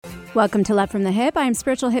Welcome to Love from the Hip. I'm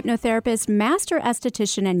spiritual hypnotherapist, master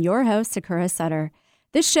esthetician, and your host, Sakura Sutter.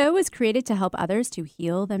 This show was created to help others to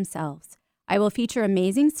heal themselves. I will feature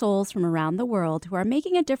amazing souls from around the world who are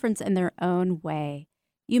making a difference in their own way.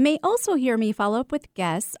 You may also hear me follow up with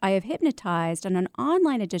guests I have hypnotized on an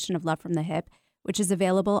online edition of Love from the Hip, which is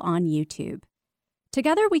available on YouTube.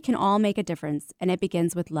 Together, we can all make a difference, and it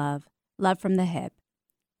begins with love. Love from the Hip.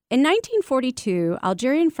 In 1942,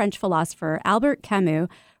 Algerian French philosopher Albert Camus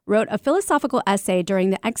wrote a philosophical essay during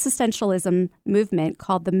the existentialism movement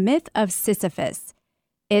called The Myth of Sisyphus.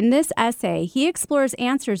 In this essay, he explores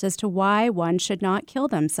answers as to why one should not kill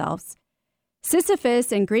themselves.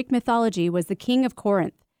 Sisyphus in Greek mythology was the king of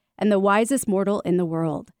Corinth and the wisest mortal in the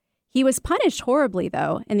world. He was punished horribly,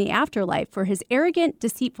 though, in the afterlife for his arrogant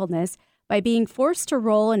deceitfulness by being forced to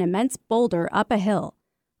roll an immense boulder up a hill,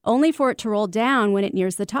 only for it to roll down when it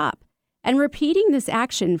nears the top, and repeating this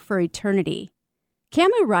action for eternity.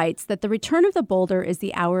 Camus writes that the return of the boulder is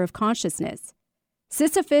the hour of consciousness.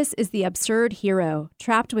 Sisyphus is the absurd hero,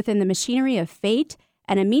 trapped within the machinery of fate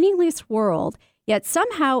and a meaningless world, yet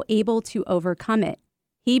somehow able to overcome it.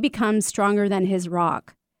 He becomes stronger than his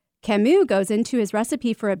rock. Camus goes into his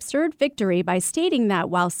recipe for absurd victory by stating that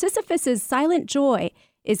while Sisyphus's silent joy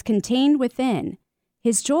is contained within,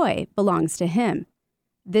 his joy belongs to him.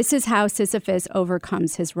 This is how Sisyphus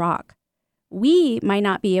overcomes his rock. We might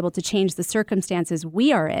not be able to change the circumstances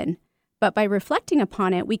we are in, but by reflecting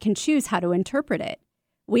upon it, we can choose how to interpret it.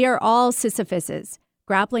 We are all Sisyphuses,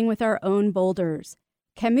 grappling with our own boulders.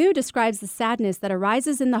 Camus describes the sadness that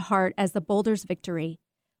arises in the heart as the boulder's victory.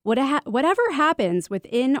 Whatever happens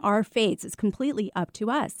within our fates is completely up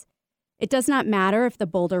to us. It does not matter if the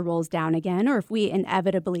boulder rolls down again or if we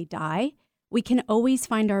inevitably die. We can always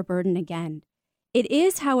find our burden again. It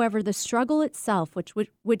is, however, the struggle itself which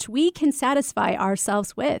we can satisfy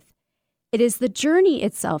ourselves with. It is the journey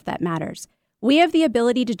itself that matters. We have the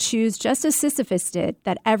ability to choose, just as Sisyphus did,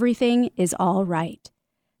 that everything is all right.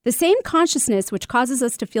 The same consciousness which causes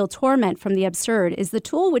us to feel torment from the absurd is the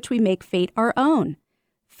tool which we make fate our own.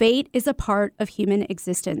 Fate is a part of human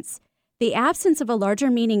existence. The absence of a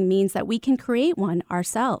larger meaning means that we can create one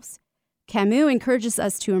ourselves. Camus encourages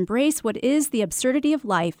us to embrace what is the absurdity of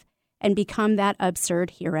life and become that absurd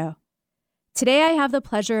hero. Today, I have the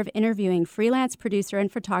pleasure of interviewing freelance producer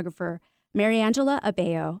and photographer Mariangela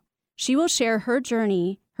Abeo. She will share her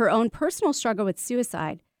journey, her own personal struggle with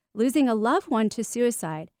suicide, losing a loved one to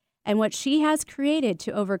suicide, and what she has created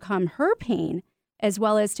to overcome her pain, as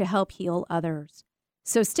well as to help heal others.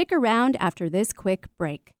 So stick around after this quick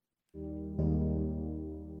break.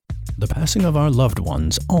 The passing of our loved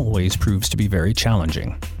ones always proves to be very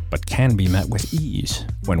challenging, but can be met with ease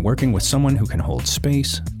when working with someone who can hold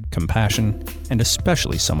space, compassion, and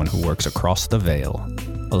especially someone who works across the veil.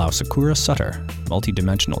 Allow Sakura Sutter,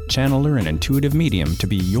 multidimensional channeler and intuitive medium, to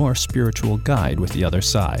be your spiritual guide with the other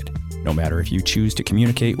side. No matter if you choose to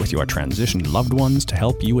communicate with your transitioned loved ones to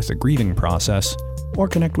help you with the grieving process, or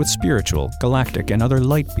connect with spiritual, galactic, and other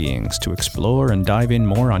light beings to explore and dive in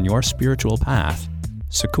more on your spiritual path,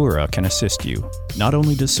 Sakura can assist you. Not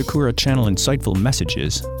only does Sakura channel insightful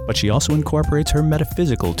messages, but she also incorporates her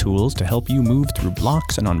metaphysical tools to help you move through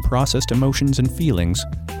blocks and unprocessed emotions and feelings,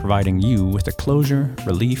 providing you with a closure,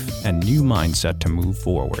 relief, and new mindset to move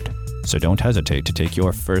forward. So don't hesitate to take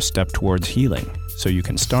your first step towards healing, so you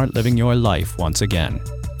can start living your life once again.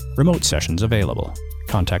 Remote sessions available.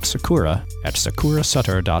 Contact Sakura at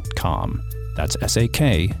sakurasutter.com. That's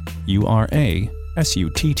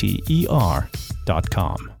SAKURASUTTER.com.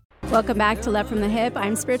 Welcome back to Love from the Hip.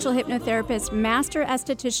 I'm spiritual hypnotherapist, master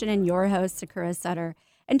esthetician, and your host, Sakura Sutter.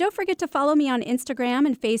 And don't forget to follow me on Instagram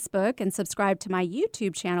and Facebook and subscribe to my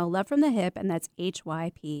YouTube channel, Love from the Hip, and that's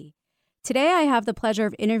HYP. Today, I have the pleasure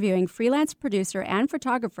of interviewing freelance producer and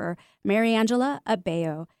photographer Mariangela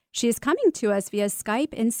Abeo. She is coming to us via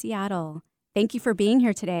Skype in Seattle. Thank you for being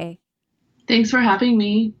here today. Thanks for having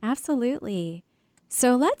me. Absolutely.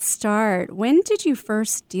 So let's start. When did you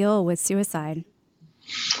first deal with suicide?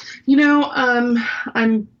 You know, I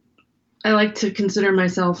like to consider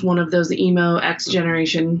myself one of those emo X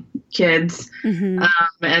generation kids. Mm-hmm.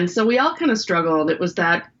 And so we all kind of struggled. It was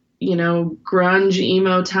that, grunge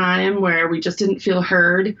emo time where we just didn't feel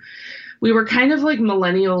heard. We were kind of like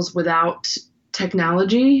millennials without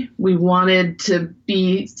technology. We wanted to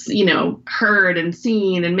be, heard and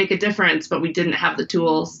seen and make a difference, but we didn't have the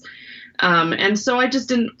tools. And so I just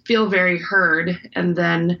didn't feel very heard. And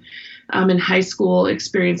then in high school,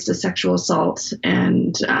 experienced a sexual assault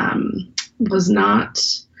and was not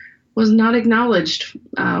acknowledged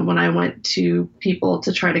when I went to people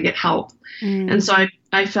to try to get help. And so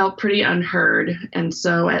I felt pretty unheard. And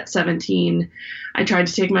so at 17, I tried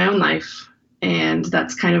to take my own life. And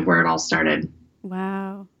that's kind of where it all started.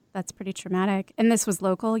 Wow. That's pretty traumatic. And this was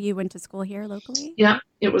local? You went to school here locally? Yeah,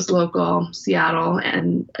 it was local, Seattle.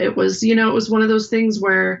 And it was, it was one of those things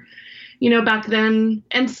where, back then,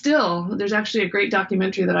 and still, there's actually a great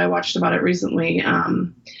documentary that I watched about it recently.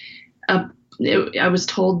 I was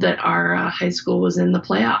told that our high school was in the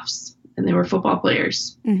playoffs and they were football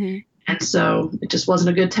players. Mm-hmm. And so it just wasn't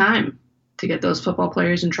a good time to get those football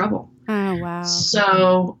players in trouble. Oh, wow.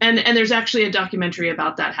 So, and there's actually a documentary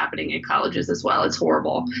about that happening in colleges as well. It's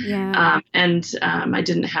horrible. Yeah. I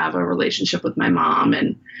didn't have a relationship with my mom,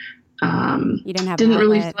 and you didn't have didn't an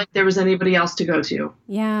really outlet. feel like there was anybody else to go to.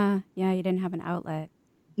 Yeah. Yeah. You didn't have an outlet.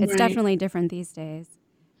 It's Right. definitely different these days.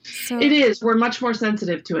 So, It is. We're much more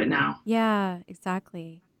sensitive to it now. yeah,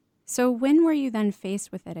 exactly. So when were you then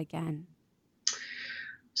faced with it again?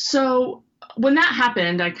 So when that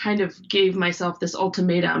happened, I kind of gave myself this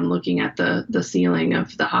ultimatum looking at the ceiling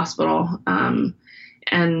of the hospital,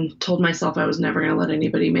 and told myself I was never going to let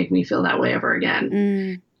anybody make me feel that way ever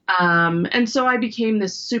again. And so I became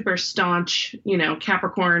this super staunch,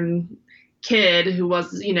 Capricorn kid who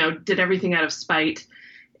was, did everything out of spite.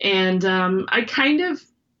 And I kind of,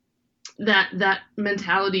 that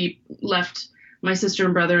mentality left my sister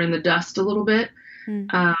and brother in the dust a little bit.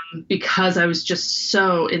 Because I was just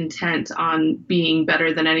so intent on being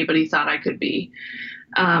better than anybody thought I could be.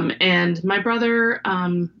 And my brother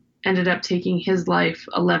ended up taking his life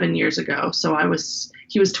 11 years ago. So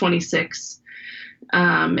he was 26.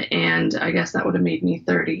 And I guess that would have made me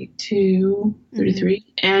 32, 33.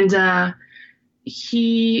 And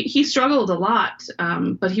he struggled a lot,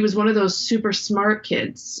 but he was one of those super smart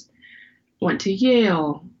kids. Went to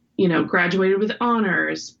Yale, graduated with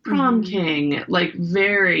honors, prom king, like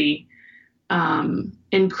very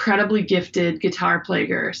incredibly gifted guitar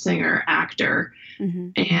player, singer, actor,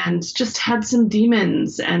 and just had some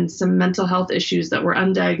demons and some mental health issues that were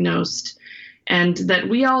undiagnosed, and that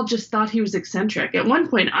we all just thought he was eccentric. At one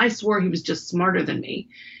point, I swore he was just smarter than me.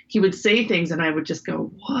 He would say things and I would just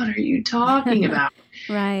go, "What are you talking about?"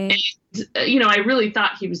 Right. And, I really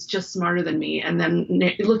thought he was just smarter than me. And then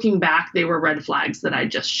looking back, they were red flags that I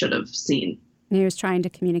just should have seen. He was trying to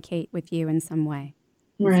communicate with you in some way,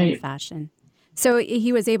 in Right. some fashion. So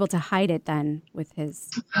he was able to hide it then with his.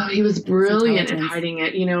 Oh, he was brilliant at intelligence. hiding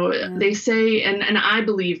it. They say, and I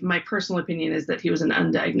believe, my personal opinion is that he was an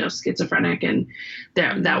undiagnosed schizophrenic, and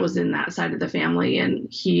that was in that side of the family.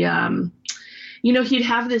 And he, he'd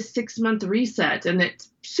have this 6-month reset, and it's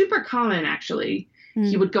super common, actually.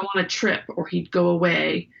 He would go on a trip or he'd go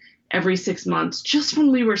away every 6 months, just when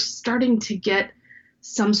we were starting to get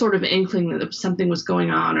some sort of inkling that something was going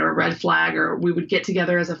on, or a red flag, or we would get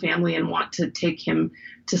together as a family and want to take him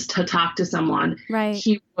to talk to someone. Right.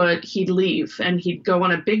 He'd leave and he'd go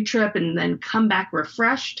on a big trip and then come back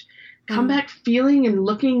refreshed, come back feeling and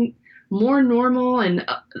looking more normal, and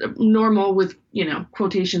normal with,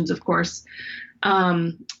 quotations, of course.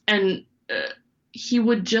 He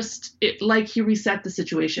would just, he reset the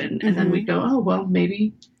situation, and then we'd go, oh, well,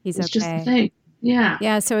 maybe He's it's okay. just the thing. Yeah.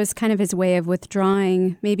 Yeah, so it's kind of his way of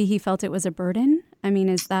withdrawing. Maybe he felt it was a burden. I mean,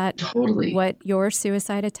 is that Totally what your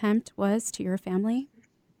suicide attempt was to your family?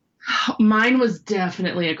 Mine was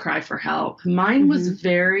definitely a cry for help. Mine was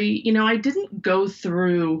very, I didn't go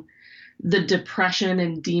through the depression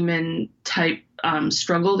and demon type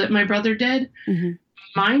struggle that my brother did.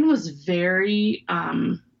 Mine was very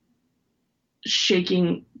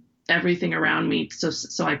shaking everything around me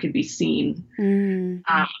so I could be seen.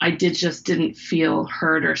 I didn't feel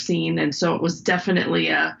heard or seen. And so it was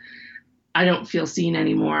definitely I don't feel seen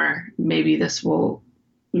anymore. Maybe this will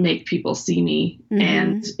make people see me.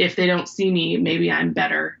 And if they don't see me, maybe I'm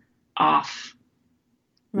better off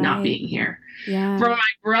not being here. Yeah. For my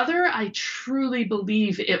brother, I truly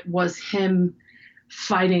believe it was him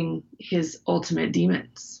fighting his ultimate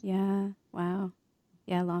demons. Yeah. Wow.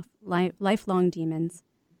 Yeah. Lifelong demons.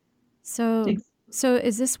 So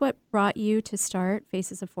is this what brought you to start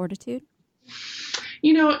Faces of Fortitude?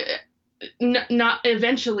 Not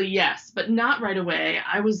eventually, yes, but not right away.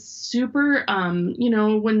 I was super,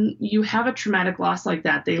 when you have a traumatic loss like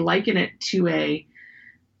that, they liken it to an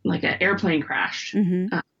airplane crash.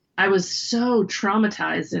 I was so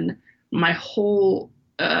traumatized, and my whole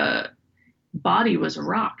body was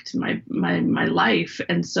rocked, my life.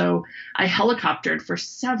 And so I helicoptered for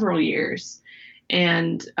several years.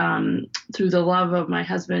 And through the love of my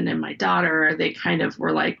husband and my daughter, they kind of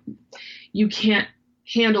were like, you can't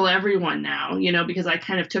handle everyone now, because I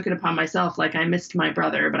kind of took it upon myself. Like, I missed my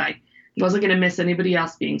brother, but I wasn't going to miss anybody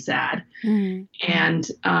else being sad. And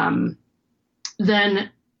then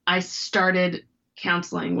I started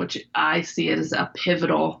counseling, which I see it as a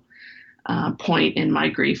pivotal point in my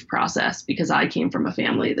grief process, because I came from a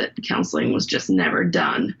family that counseling was just never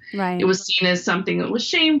done. Right. It was seen as something that was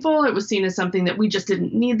shameful. It was seen as something that we just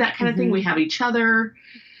didn't need, that kind of thing. We have each other.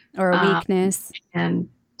 Or a weakness.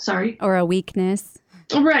 Or a weakness.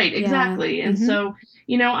 Right, exactly. Yeah. And so,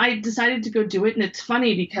 I decided to go do it. And it's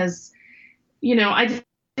funny because, I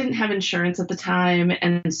didn't have insurance at the time.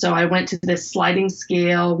 And so I went to this sliding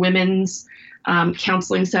scale women's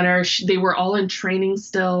counseling center. They were all in training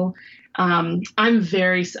still. I'm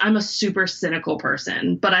a super cynical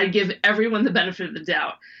person, but I give everyone the benefit of the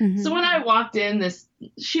doubt. So when I walked in,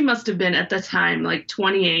 she must have been at the time like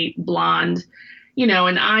 28, blonde,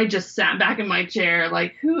 and I just sat back in my chair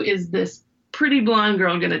like, who is this pretty blonde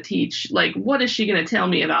girl going to teach? Like, what is she going to tell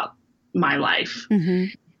me about my life?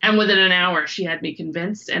 And within an hour, she had me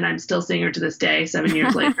convinced, and I'm still seeing her to this day, 7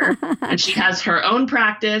 years later. And she has her own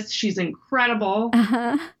practice. She's incredible.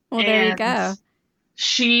 Well, there you go.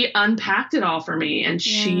 She unpacked it all for me, and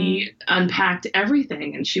she unpacked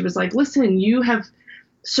everything. And she was like, listen, you have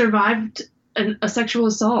survived a sexual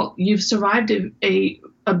assault. You've survived a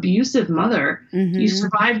abusive mother. You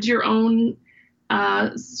survived your own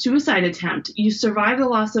suicide attempt. You survived the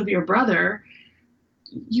loss of your brother.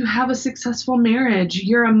 You have a successful marriage.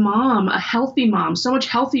 You're a mom, a healthy mom, so much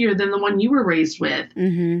healthier than the one you were raised with.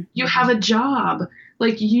 You have a job.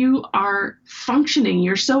 Like, you are functioning.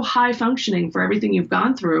 You're so high functioning for everything you've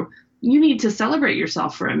gone through. You need to celebrate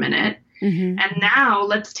yourself for a minute. And now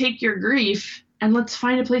let's take your grief and let's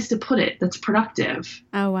find a place to put it that's productive.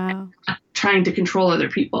 Oh, wow. Trying to control other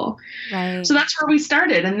people. Right. So that's where we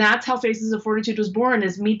started. And that's how Faces of Fortitude was born,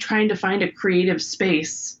 is me trying to find a creative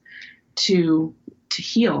space to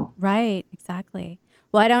heal. Right, exactly.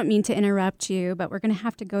 Well, I don't mean to interrupt you, but we're going to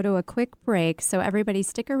have to go to a quick break. So everybody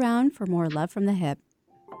stick around for more Love from the Hip.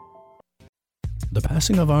 The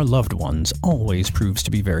passing of our loved ones always proves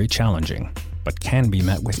to be very challenging, but can be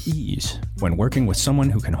met with ease when working with someone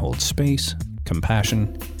who can hold space,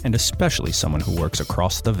 compassion, and especially someone who works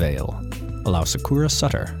across the veil. Allow Sakura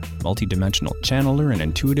Sutter, multidimensional channeler and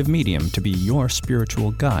intuitive medium, to be your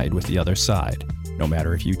spiritual guide with the other side. No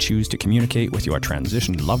matter if you choose to communicate with your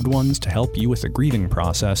transitioned loved ones to help you with the grieving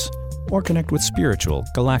process, or connect with spiritual,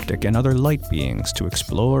 galactic, and other light beings to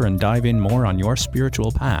explore and dive in more on your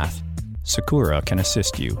spiritual path, Sakura can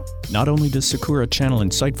assist you. Not only does Sakura channel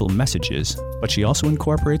insightful messages, but she also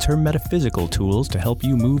incorporates her metaphysical tools to help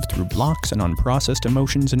you move through blocks and unprocessed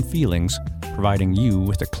emotions and feelings, providing you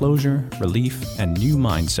with a closure, relief, and new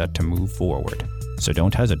mindset to move forward. So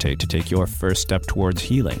don't hesitate to take your first step towards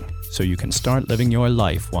healing, so you can start living your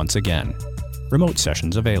life once again. Remote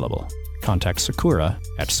sessions available. Contact Sakura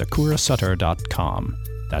at sakurasutter.com.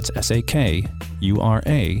 That's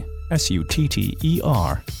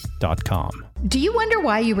SAKURASUTTER.com. Do you wonder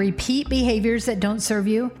why you repeat behaviors that don't serve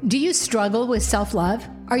you? Do you struggle with self-love?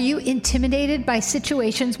 Are you intimidated by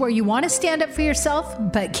situations where you want to stand up for yourself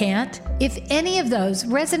but can't? If any of those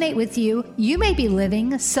resonate with you, you may be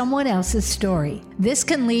living someone else's story. This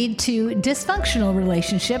can lead to dysfunctional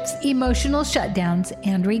relationships, emotional shutdowns,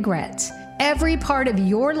 and regrets. Every part of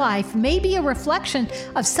your life may be a reflection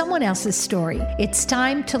of someone else's story. It's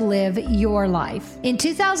time to live your life. In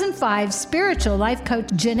 2005, spiritual life coach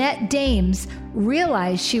Jeanette Dames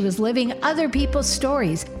realized she was living other people's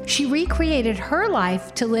stories. She recreated her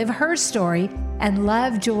life to live her story, and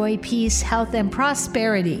love, joy, peace, health, and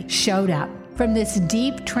prosperity showed up. From this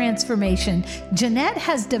deep transformation, Jeanette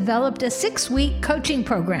has developed a 6-week coaching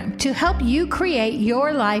program to help you create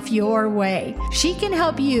your life your way. She can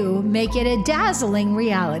help you make it a dazzling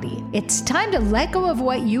reality. It's time to let go of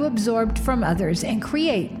what you absorbed from others and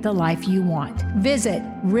create the life you want. Visit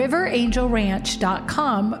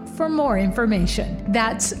riverangelranch.com for more information.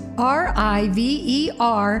 That's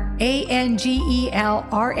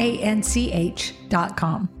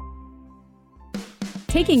riverangelranch.com.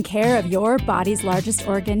 Taking care of your body's largest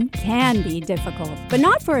organ can be difficult, but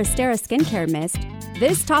not for Astera Skincare Mist.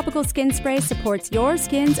 This topical skin spray supports your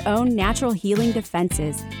skin's own natural healing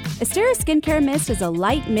defenses. Astera Skincare Mist is a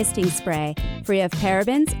light misting spray, free of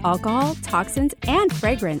parabens, alcohol, toxins, and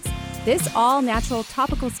fragrance. This all-natural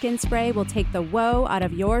topical skin spray will take the woe out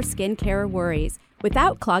of your skincare worries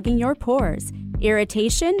without clogging your pores.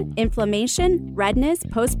 Irritation, inflammation, redness,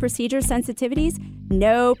 post-procedure sensitivities?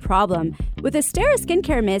 No problem. With Astera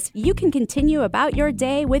Skincare Mist, you can continue about your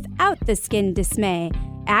day without the skin dismay.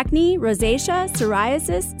 Acne, rosacea,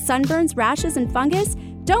 psoriasis, sunburns, rashes, and fungus?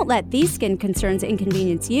 Don't let these skin concerns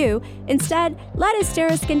inconvenience you. Instead, let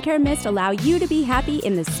Estera Skincare Mist allow you to be happy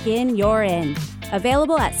in the skin you're in.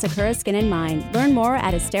 Available at Sakura Skin & Mind. Learn more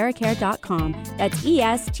at esteracare.com. That's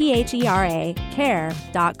ESTHERA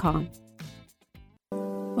care.com.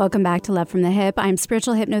 Welcome back to Love from the Hip. I'm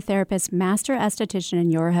spiritual hypnotherapist, master esthetician,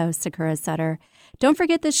 and your host, Sakura Sutter. Don't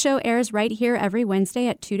forget this show airs right here every Wednesday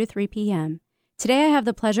at 2 to 3 p.m. Today I have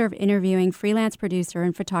the pleasure of interviewing freelance producer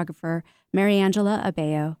and photographer Mariangela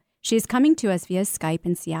Abeo. She is coming to us via Skype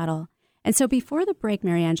in Seattle. And so before the break,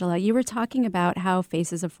 Mariangela, you were talking about how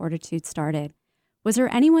Faces of Fortitude started. Was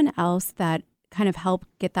there anyone else that kind of helped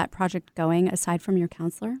get that project going aside from your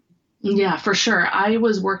counselor? Yeah, for sure.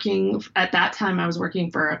 At that time, I was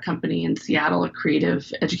working for a company in Seattle, a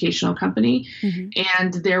creative educational company.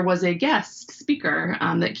 And there was a guest speaker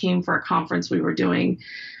that came for a conference we were doing.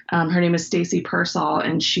 Her name is Stacy Pearsall,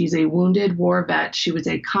 and she's a wounded war vet. She was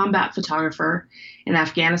a combat photographer in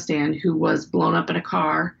Afghanistan who was blown up in a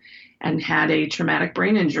car and had a traumatic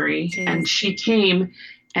brain injury. Jeez. And she came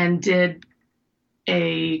and did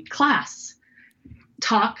a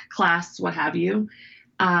talk class, what have you.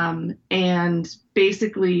 And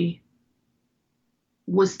basically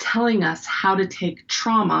was telling us how to take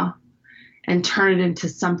trauma and turn it into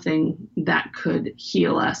something that could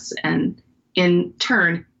heal us and in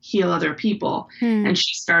turn heal other people. And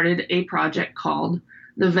she started a project called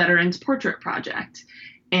the Veterans Portrait Project.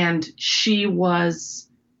 And she was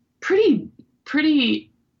pretty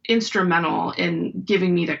instrumental in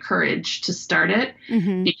giving me the courage to start it,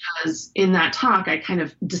 because in that talk, I kind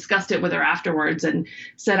of discussed it with her afterwards and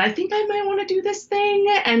said, I think I might want to do this thing.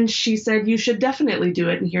 And she said, you should definitely do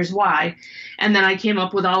it. And here's why. And then I came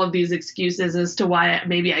up with all of these excuses as to why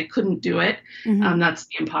maybe I couldn't do it. That's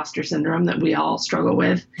the imposter syndrome that we all struggle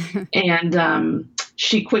with. And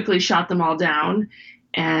she quickly shot them all down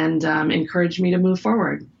and encouraged me to move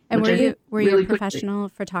forward. And were you a professional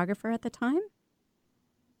photographer at the time?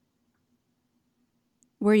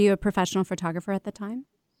 Were you a professional photographer at the time?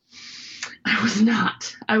 I was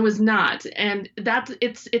not. And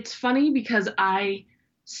it's funny because I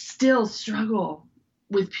still struggle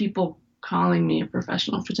with people calling me a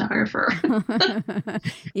professional photographer.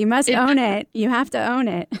 You must own it. You have to own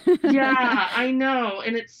it. Yeah, I know.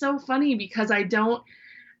 And it's so funny because I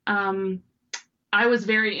was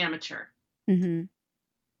very amateur.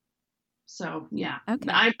 So yeah, okay.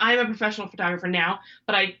 I'm a professional photographer now,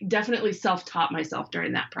 but I definitely self-taught myself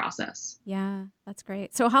during that process. Yeah, that's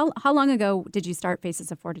great. So how long ago did you start Faces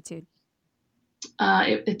of Fortitude?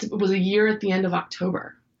 It was a year at the end of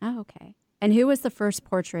October. Oh, okay. And who was the first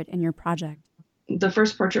portrait in your project? The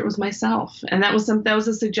first portrait was myself, and that was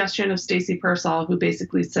a suggestion of Stacy Pearsall, who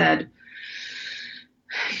basically said,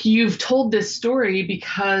 "You've told this story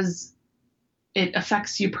because it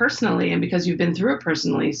affects you personally and because you've been through it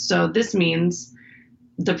personally. So this means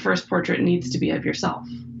the first portrait needs to be of yourself."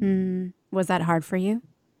 Was that hard for you?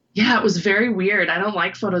 Yeah, it was very weird. I don't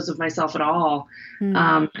like photos of myself at all.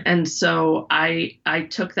 And so I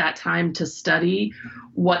took that time to study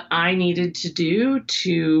what I needed to do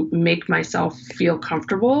to make myself feel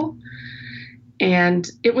comfortable. And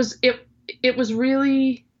it was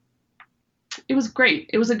great.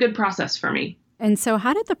 It was a good process for me. And so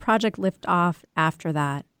how did the project lift off after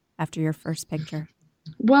that, after your first picture?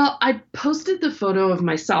 Well, I posted the photo of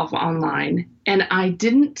myself online, and I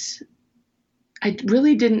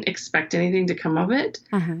really didn't expect anything to come of it.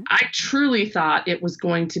 I truly thought it was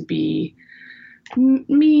going to be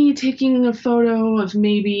me taking a photo of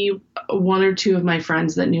maybe one or two of my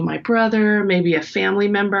friends that knew my brother, maybe a family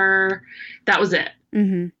member. That was it.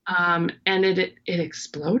 And it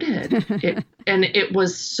exploded. It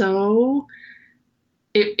was so...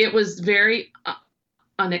 It was very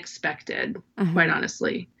unexpected, quite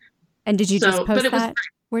honestly. And did you just post that?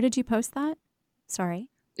 Where did you post that? Sorry.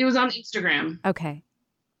 It was on Instagram. Okay.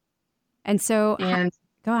 And so,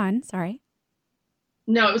 go on. Sorry.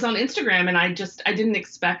 No, it was on Instagram, and I didn't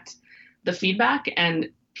expect the feedback, and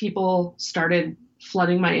people started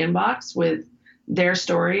flooding my inbox with their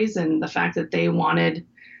stories and the fact that they wanted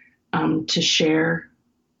to share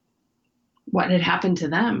what had happened to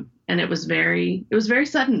them. And it was very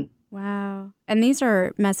sudden. Wow. And these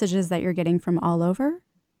are messages that you're getting from all over?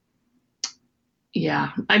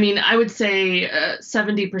 Yeah. I mean, I would say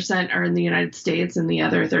 70% are in the United States and the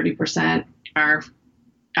other 30% are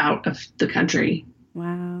out of the country.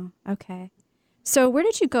 Wow. Okay. So where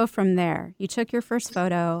did you go from there? You took your first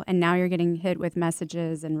photo and now you're getting hit with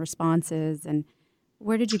messages and responses. And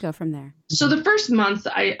where did you go from there? So the first month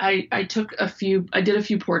I did a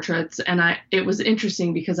few portraits, and it was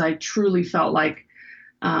interesting because I truly felt like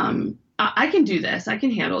I can do this. I can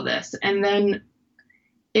handle this. And then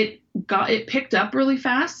it picked up really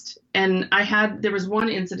fast. And there was one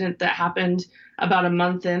incident that happened about a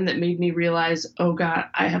month in that made me realize, oh God,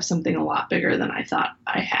 I have something a lot bigger than I thought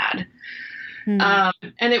I had.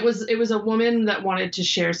 And it was a woman that wanted to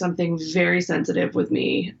share something very sensitive with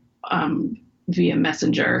me, via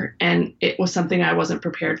Messenger. And it was something I wasn't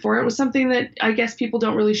prepared for. It was something that I guess people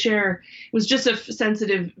don't really share. It was just a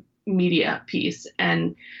sensitive media piece.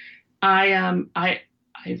 And I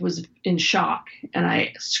was in shock, and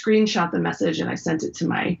I screenshot the message and I sent it to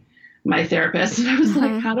my therapist. And I was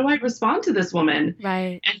like, how do I respond to this woman?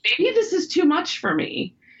 Right. And maybe this is too much for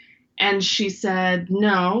me. And she said,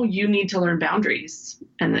 no, you need to learn boundaries.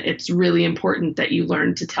 And it's really important that you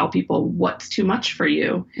learn to tell people what's too much for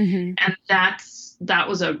you. And that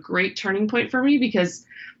was a great turning point for me, because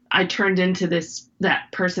I turned into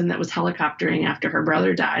that person that was helicoptering after her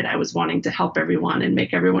brother died. I was wanting to help everyone and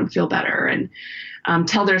make everyone feel better and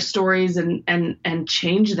tell their stories and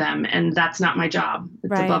change them. And that's not my job.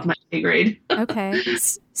 It's above my pay grade. Okay.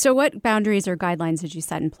 So what boundaries or guidelines did you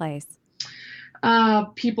set in place?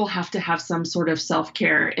 People have to have some sort of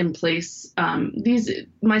self-care in place.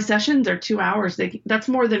 My sessions are 2 hours. That's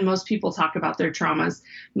more than most people talk about their traumas.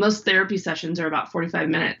 Most therapy sessions are about 45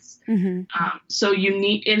 minutes. So you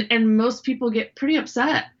need, and most people get pretty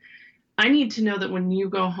upset. I need to know that when you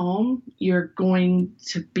go home, you're going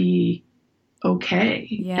to be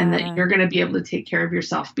okay, and that you're going to be able to take care of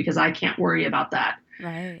yourself, because I can't worry about that.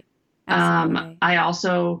 Right. Absolutely. I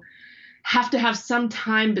also have to have some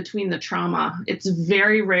time between the trauma. It's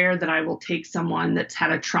very rare that I will take someone that's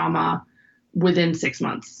had a trauma within 6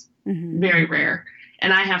 months. Very rare.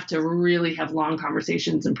 And I have to really have long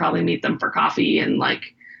conversations and probably meet them for coffee and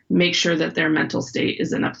like make sure that their mental state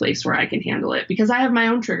is in a place where I can handle it, because I have my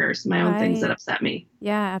own triggers, my own things that upset me.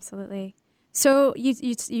 Yeah, absolutely. So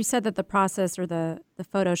you said that the process or the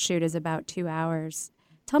photo shoot is about 2 hours.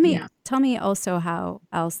 Tell me also how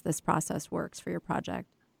else this process works for your project.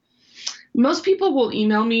 Most people will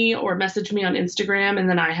email me or message me on Instagram, and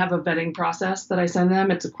then I have a vetting process that I send them.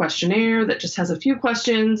 It's a questionnaire that just has a few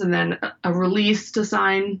questions and then a release to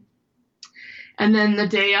sign. And then the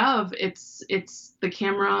day of, it's the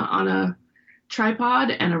camera on a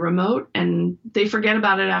tripod and a remote, and they forget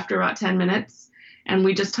about it after about 10 minutes. And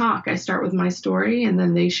we just talk. I start with my story, and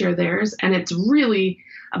then they share theirs. And it's really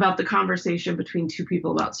about the conversation between two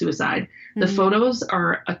people about suicide. The photos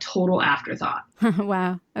are a total afterthought.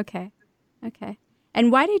 Wow. Okay.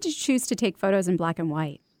 And why did you choose to take photos in black and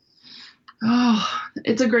white? Oh,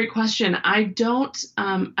 it's a great question. I don't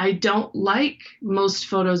like most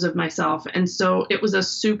photos of myself. And so it was a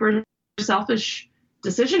super selfish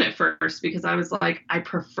decision at first, because I was like, I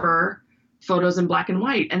prefer photos in black and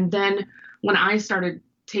white. And then when I started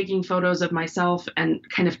taking photos of myself and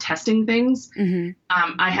kind of testing things,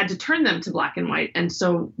 I had to turn them to black and white. And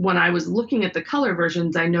so when I was looking at the color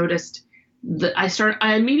versions, I noticed that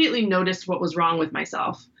I immediately noticed what was wrong with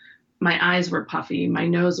myself. My eyes were puffy. My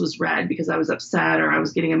nose was red because I was upset or I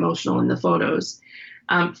was getting emotional in the photos.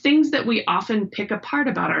 Things that we often pick apart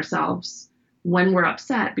about ourselves when we're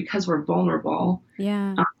upset because we're vulnerable.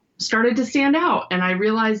 Yeah. Started to stand out. And I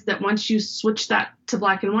realized that once you switch that to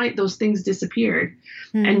black and white, those things disappeared.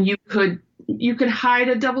 And you could hide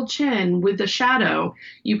a double chin with a shadow.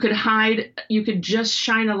 You could just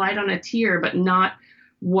shine a light on a tear, but not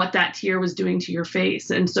what that tear was doing to your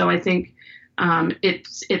face. And so I think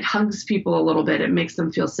it hugs people a little bit. It makes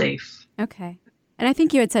them feel safe. Okay. And I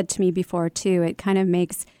think you had said to me before too, it kind of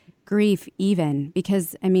makes grief even,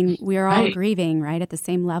 because I mean, we are all grieving, right, at the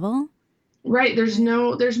same level. Right. There's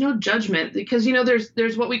no judgment, because,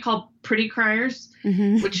 there's what we call pretty criers,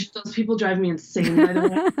 which those people drive me insane, by the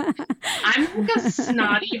way. I'm like a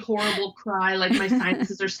snotty, horrible cry. Like my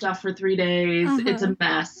sinuses are stuffed for 3 days. It's a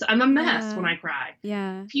mess. I'm a mess when I cry.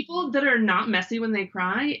 Yeah. People that are not messy when they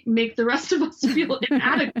cry make the rest of us feel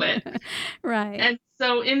inadequate. Right. And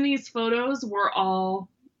so in these photos, we're all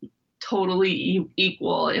totally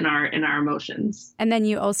equal in our emotions. And then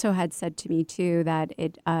you also had said to me too that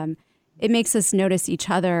it makes us notice each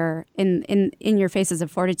other in your faces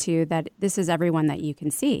of fortitude, that this is everyone that you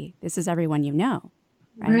can see. This is everyone you know.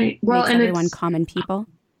 Right. Well, makes and everyone common people.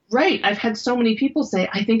 Right. I've had so many people say,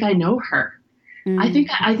 I think I know her. I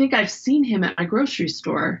think I've seen him at my grocery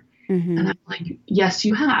store. And I'm like, yes,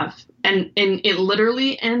 you have. And it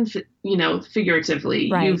literally and,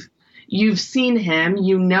 figuratively, right. You've seen him,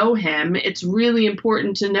 you know him. It's really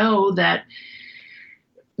important to know that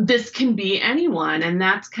this can be anyone. And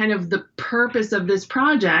that's kind of the purpose of this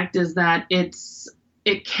project, is that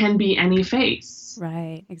it can be any face.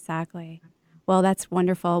 Right, exactly. Well, that's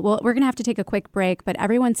wonderful. Well, we're going to have to take a quick break, but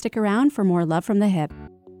everyone stick around for more Love from the Hip.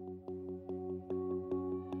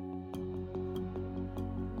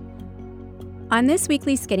 On this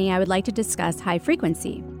weekly Skinny, I would like to discuss high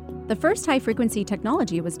frequency. The first high frequency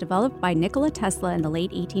technology was developed by Nikola Tesla in the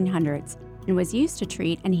late 1800s and was used to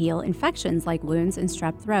treat and heal infections like wounds and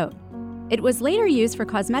strep throat. It was later used for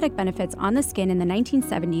cosmetic benefits on the skin in the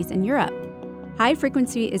 1970s in Europe. High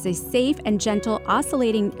frequency is a safe and gentle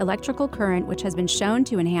oscillating electrical current which has been shown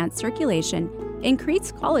to enhance circulation,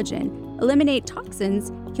 increase collagen, eliminate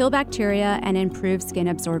toxins, kill bacteria, and improve skin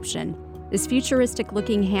absorption. This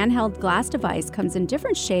futuristic-looking handheld glass device comes in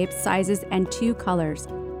different shapes, sizes, and 2 colors.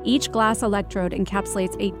 Each glass electrode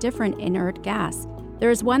encapsulates a different inert gas. There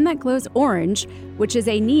is one that glows orange, which is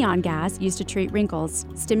a neon gas used to treat wrinkles,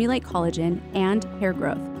 stimulate collagen, and hair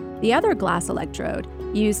growth. The other glass electrode,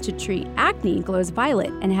 used to treat acne, glows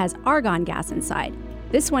violet and has argon gas inside.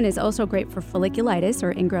 This one is also great for folliculitis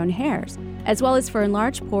or ingrown hairs, as well as for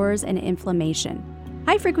enlarged pores and inflammation.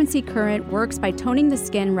 High-frequency current works by toning the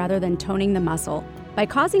skin rather than toning the muscle, by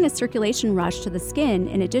causing a circulation rush to the skin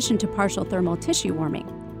in addition to partial thermal tissue warming.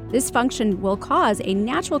 This function will cause a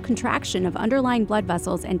natural contraction of underlying blood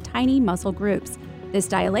vessels and tiny muscle groups. This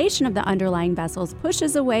dilation of the underlying vessels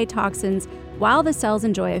pushes away toxins while the cells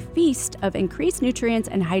enjoy a feast of increased nutrients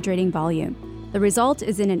and hydrating volume. The result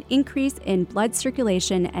is in an increase in blood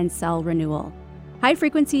circulation and cell renewal. High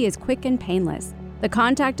frequency is quick and painless. The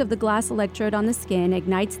contact of the glass electrode on the skin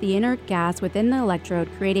ignites the inert gas within the electrode,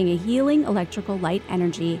 creating a healing electrical light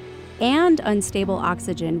energy and unstable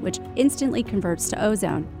oxygen, which instantly converts to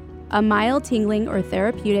ozone. A mild tingling or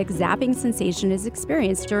therapeutic zapping sensation is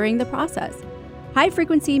experienced during the process. High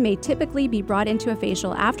frequency may typically be brought into a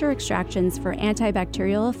facial after extractions for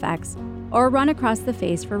antibacterial effects or run across the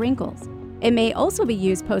face for wrinkles. It may also be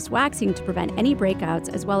used post-waxing to prevent any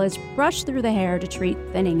breakouts, as well as brush through the hair to treat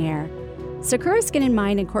thinning hair. Sakura Skin &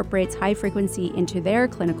 Mind incorporates high frequency into their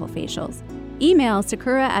clinical facials. Email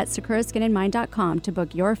sakura@sakuraskinandmind.com to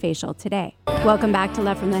book your facial today. Welcome back to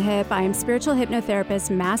Love from the Hip. I am spiritual hypnotherapist,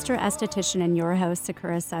 master esthetician, and your host,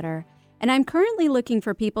 Sakura Sutter. And I'm currently looking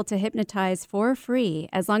for people to hypnotize for free,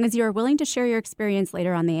 as long as you are willing to share your experience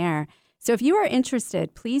later on the air. So if you are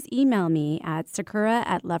interested, please email me at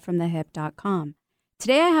sakura@lovefromthehip.com.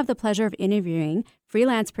 Today I have the pleasure of interviewing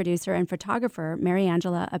freelance producer and photographer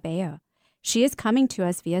Mariangela Abeo. She is coming to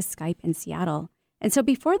us via Skype in Seattle. And so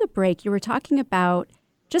before the break, you were talking about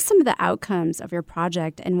just some of the outcomes of your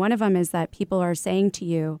project. And one of them is that people are saying to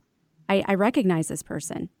you, I recognize this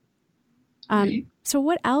person. So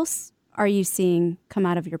what else are you seeing come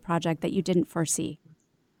out of your project that you didn't foresee?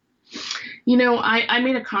 You know, I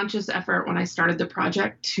made a conscious effort when I started the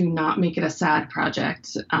project to not make it a sad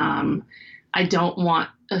project. I don't want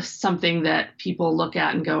something that people look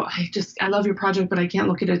at and go, I love your project, but I can't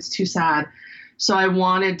look at it. It's too sad. So I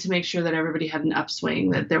wanted to make sure that everybody had an upswing,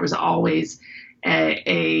 that there was always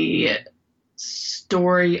a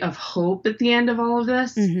story of hope at the end of all of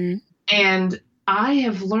this. Mm-hmm. And I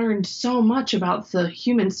have learned so much about the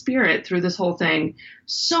human spirit through this whole thing,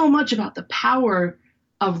 so much about the power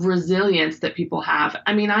of resilience that people have.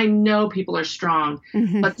 I mean, I know people are strong,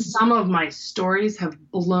 mm-hmm. but some of my stories have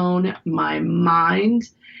blown my mind.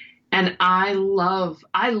 And I love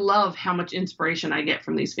how much inspiration I get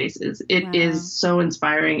from these faces. It is so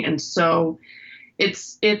inspiring. And so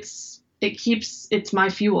it's my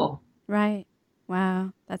fuel. Right.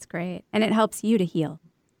 Wow. That's great. And it helps you to heal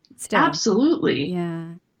still. Absolutely.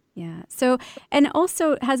 Yeah. Yeah. So, and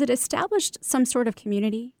also, has it established some sort of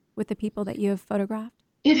community with the people that you have photographed?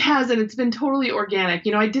 It has, and it's been totally organic.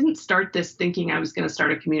 You know, I didn't start this thinking I was going to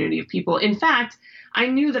start a community of people. In fact, I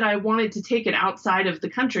knew that I wanted to take it outside of the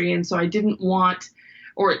country, and so I didn't want,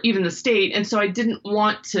 or even the state, and so I didn't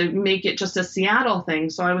want to make it just a Seattle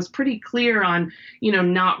thing. So I was pretty clear on, you know,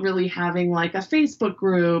 not really having like a Facebook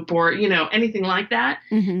group or, you know, anything like that,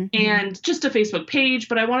 mm-hmm. and just a Facebook page,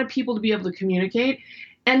 but I wanted people to be able to communicate.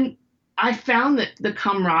 And I found that the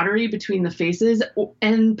camaraderie between the faces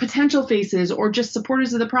and potential faces or just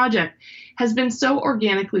supporters of the project has been so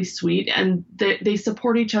organically sweet, and they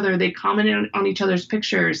support each other. They comment on each other's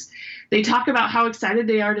pictures. They talk about how excited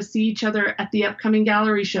they are to see each other at the upcoming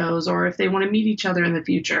gallery shows, or if they want to meet each other in the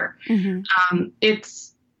future. Mm-hmm.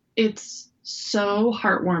 It's so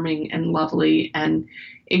heartwarming and lovely, and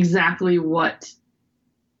exactly what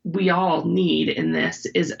we all need in this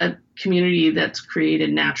is a community that's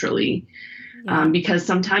created naturally. Yeah. Because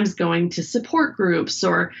sometimes going to support groups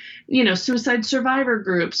or, you know, suicide survivor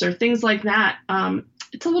groups or things like that,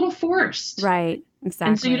 it's a little forced. Right.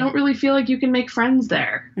 Exactly. And so you don't really feel like you can make friends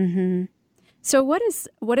there. Mm-hmm. So what is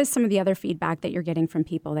some of the other feedback that you're getting from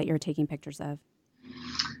people that you're taking pictures of?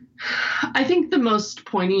 I think the most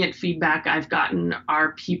poignant feedback I've gotten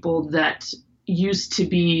are people that used to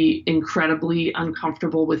be incredibly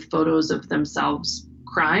uncomfortable with photos of themselves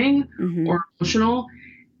crying or emotional,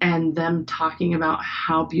 and them talking about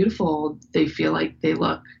how beautiful they feel like they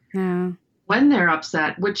look when they're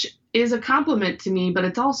upset, which is a compliment to me, but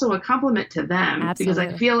it's also a compliment to them. Absolutely. Because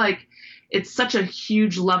I feel like it's such a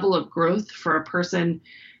huge level of growth for a person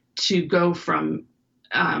to go from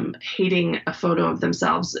hating a photo of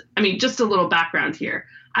themselves. I mean, just a little background here.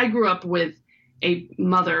 I grew up with a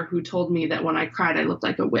mother who told me that when I cried, I looked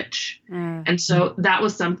like a witch. And so that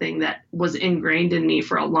was something that was ingrained in me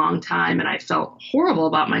for a long time. And I felt horrible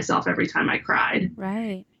about myself every time I cried.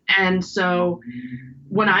 Right. And so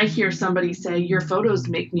when I hear somebody say, your photos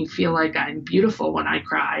make me feel like I'm beautiful when I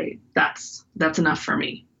cry, that's enough for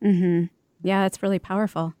me. Mm-hmm. Yeah, that's really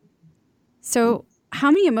powerful. So how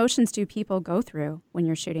many emotions do people go through when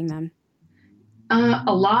you're shooting them?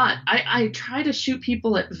 A lot. I try to shoot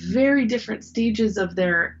people at very different stages of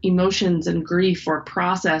their emotions and grief or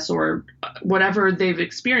process or whatever they've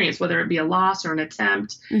experienced, whether it be a loss or an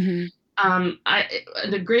attempt.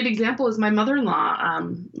 A great example is my mother-in-law.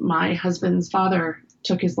 My husband's father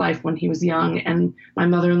took his life when he was young, and my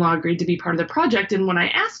mother-in-law agreed to be part of the project. And when I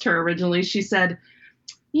asked her originally, she said,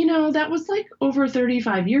 that was like over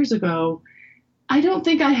 35 years ago. I don't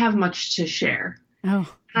think I have much to share.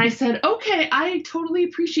 Oh. And I said, okay, I totally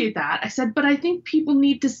appreciate that. I said, but I think people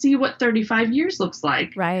need to see what 35 years looks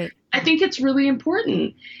like. Right. I think it's really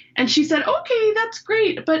important. And she said, okay, that's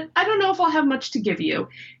great, but I don't know if I'll have much to give you.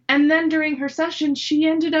 And then during her session, she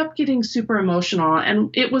ended up getting super emotional, and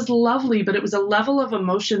it was lovely, but it was a level of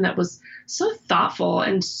emotion that was so thoughtful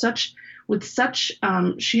and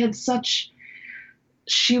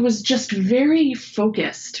she was just very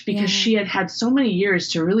focused because she had had so many years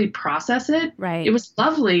to really process it. Right. It was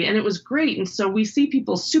lovely and it was great. And so we see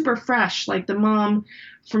people super fresh, like the mom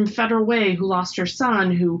from Federal Way who lost her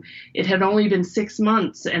son, who it had only been 6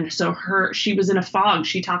 months. And so she was in a fog.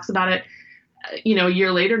 She talks about it, a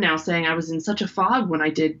year later now, saying, I was in such a fog when I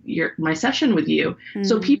did my session with you.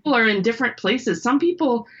 So people are in different places. Some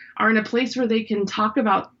people are in a place where they can talk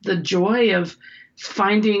about the joy of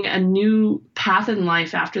finding a new path in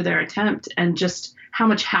life after their attempt and just how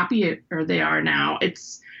much happier they are now.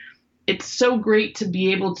 It's so great to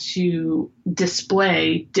be able to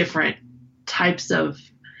display different types of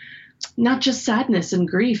not just sadness and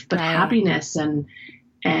grief, but happiness and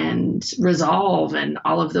resolve and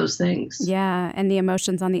all of those things. Yeah. And the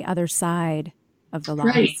emotions on the other side of the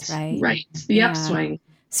loss, right? Right. The upswing.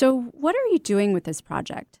 So what are you doing with this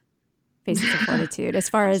project? Faces of Fortitude, as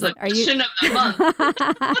far as, are you? Of the month.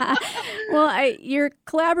 Well, you're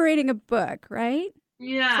collaborating a book, right?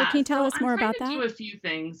 Yeah. So can you tell us more about that? I'm trying to do a few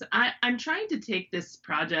things. I'm trying to take this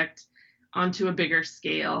project onto a bigger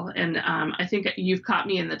scale. And I think you've caught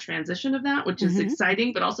me in the transition of that, which is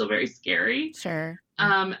exciting, but also very scary. Sure.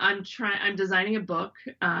 I'm designing a book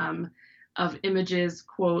of images,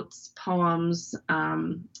 quotes, poems,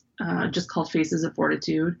 just called Faces of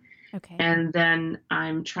Fortitude. Okay. And then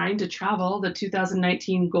I'm trying to travel. The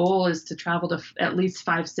 2019 goal is to travel to at least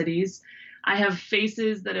 5 cities. I have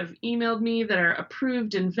faces that have emailed me that are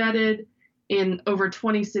approved and vetted in over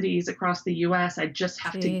 20 cities across the U.S. I just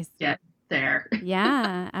have to get there.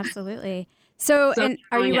 Yeah, absolutely. So and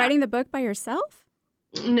are you writing the book by yourself?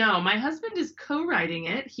 No, my husband is co-writing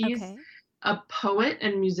it. He's a poet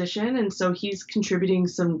and musician, and so he's contributing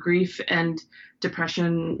some grief and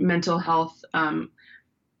depression, mental health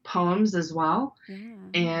poems as well.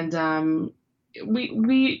 And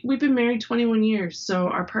we've been married 21 years, so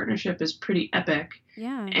our partnership is pretty epic.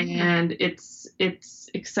 And it's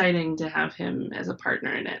exciting to have him as a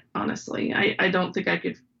partner in it. Honestly, I don't think I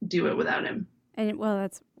could do it without him. And well,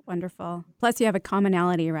 that's wonderful. Plus you have a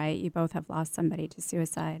commonality, right? You both have lost somebody to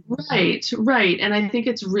suicide. Right. And I think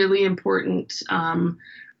it's really important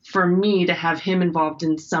for me to have him involved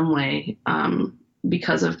in some way.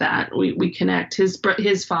 Because of that, we connect.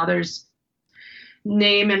 His father's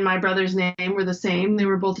name and my brother's name were the same. They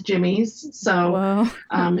were both Jimmys. So,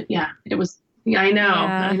 it was. Yeah,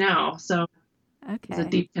 I know. So, it's a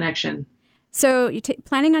deep connection. So, you're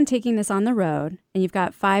planning on taking this on the road, and you've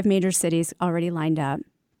got 5 major cities already lined up,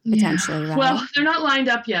 potentially, right? Well, they're not lined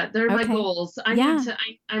up yet. They're my goals.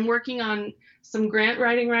 I'm working on some grant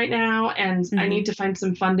writing right now, and I need to find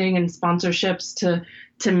some funding and sponsorships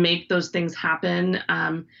to make those things happen.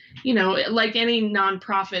 Like any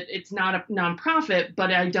nonprofit, it's not a nonprofit,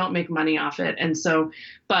 but I don't make money off it. And so,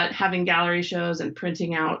 but having gallery shows and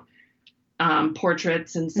printing out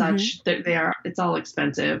portraits and such, it's all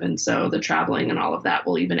expensive. And so the traveling and all of that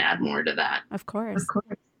will even add more to that. Of course.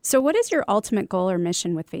 So what is your ultimate goal or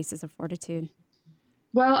mission with Faces of Fortitude?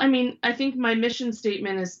 Well, I mean, I think my mission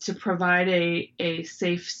statement is to provide a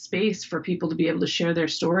safe space for people to be able to share their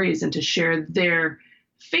stories and to share their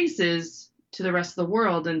faces to the rest of the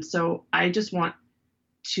world. And so I just want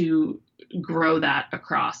to grow that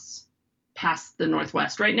across past the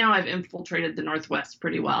Northwest. Right now, I've infiltrated the Northwest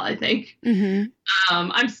pretty well, I think. Mm-hmm.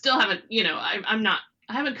 I'm still haven't, I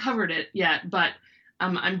haven't covered it yet, but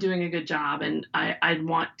I'm doing a good job, and I'd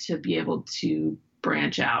want to be able to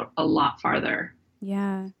branch out a lot farther.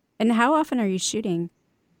 Yeah. And how often are you shooting?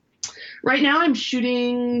 Right now, I'm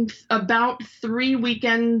shooting about 3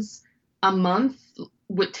 weekends a month,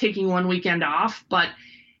 with taking one weekend off. But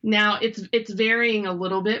now it's varying a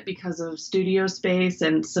little bit because of studio space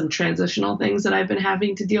and some transitional things that I've been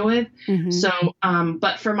having to deal with. Mm-hmm. So,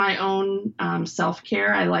 but for my own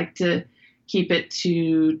self-care, I like to keep it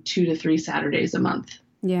to 2 to 3 Saturdays a month.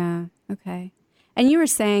 Yeah. Okay. And you were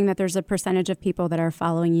saying that there's a percentage of people that are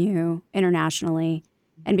following you internationally,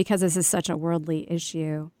 and because this is such a worldly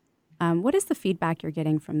issue, what is the feedback you're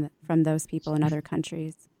getting from those people in other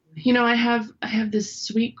countries? I have this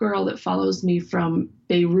sweet girl that follows me from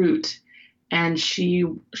Beirut, and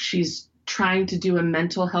she's trying to do a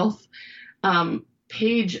mental health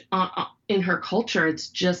page in her culture. It's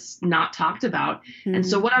just not talked about. Mm-hmm. And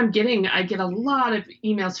so what I get a lot of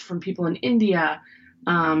emails from people in India,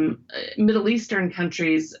 Middle Eastern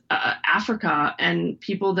countries, Africa, and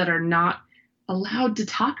people that are not allowed to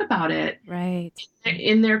talk about it right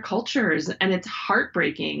in their cultures. And it's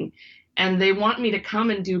heartbreaking. And they want me to come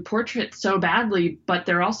and do portraits so badly, but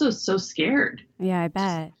they're also so scared. Yeah, I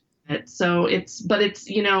bet. So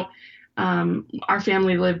our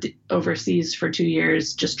family lived overseas for 2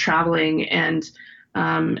 years, just traveling. And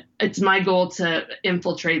it's my goal to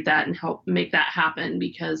infiltrate that and help make that happen,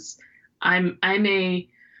 because I'm a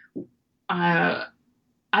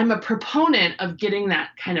proponent of getting that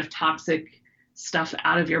kind of toxic stuff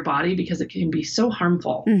out of your body, because it can be so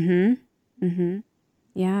harmful. Mm-hmm. Mm-hmm.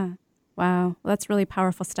 Yeah. Wow. Well, that's really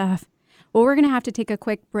powerful stuff. Well, we're going to have to take a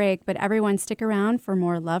quick break, but everyone stick around for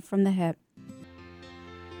more Love from the Hip.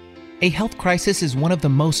 A health crisis is one of the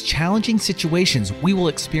most challenging situations we will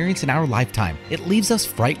experience in our lifetime. It leaves us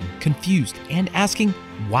frightened, confused, and asking,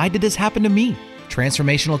 why did this happen to me?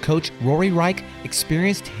 Transformational coach Rory Reich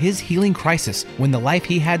experienced his healing crisis when the life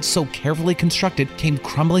he had so carefully constructed came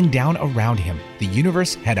crumbling down around him. The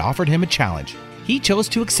universe had offered him a challenge. He chose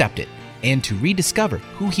to accept it and to rediscover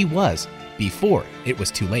who he was before it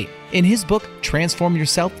was too late. In his book, Transform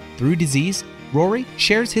Yourself Through Disease, Rory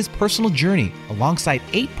shares his personal journey alongside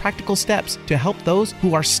 8 practical steps to help those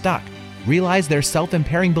who are stuck realize their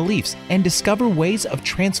self-impairing beliefs and discover ways of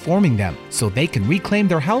transforming them so they can reclaim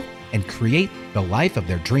their health and create the life of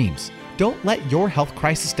their dreams. Don't let your health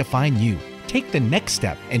crisis define you. Take the next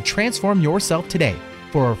step and transform yourself today.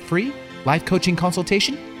 For a free life coaching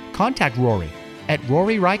consultation, contact Rory at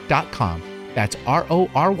roryreich.com. That's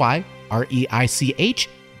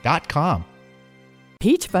RORYREICH.com.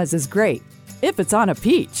 Peach fuzz is great if it's on a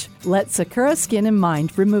peach. Let Sakura Skin &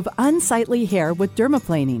 Mind remove unsightly hair with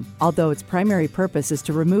dermaplaning. Although its primary purpose is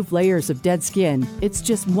to remove layers of dead skin, it's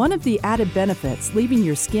just one of the added benefits, leaving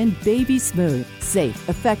your skin baby smooth, safe,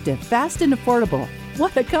 effective, fast, and affordable.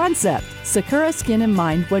 What a concept! Sakura Skin &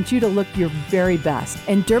 Mind wants you to look your very best,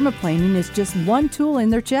 and dermaplaning is just one tool in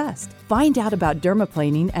their chest. Find out about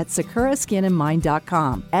dermaplaning at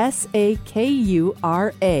sakuraskinandmind.com. SAKURA,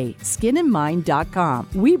 skinandmind.com.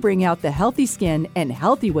 We bring out the healthy skin and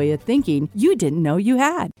healthy way of thinking you didn't know you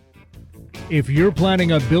had. If you're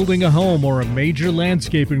planning on building a home or a major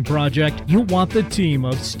landscaping project, you'll want the team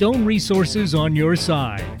of Stone Resources on your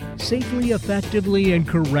side. Safely, effectively, and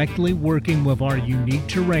correctly working with our unique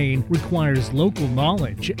terrain requires local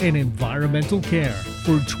knowledge and environmental care.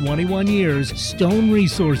 For 21 years, Stone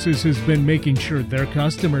Resources has been making sure their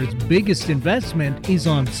customers' biggest investment is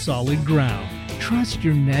on solid ground. Trust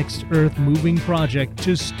your next earth-moving project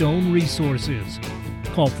to Stone Resources.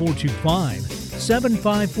 Call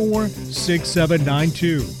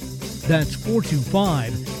 425-754-6792. That's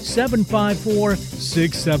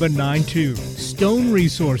 425-754-6792. Stone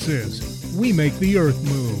Resources. We make the earth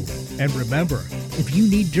move. And remember, if you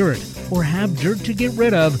need dirt or have dirt to get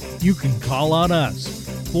rid of, you can call on us.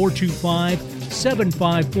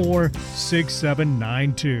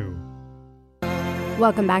 425-754-6792.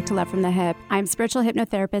 Welcome back to Love from the Hip. I'm spiritual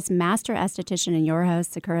hypnotherapist, master esthetician, and your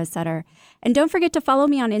host, Sakura Sutter. And don't forget to follow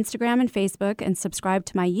me on Instagram and Facebook and subscribe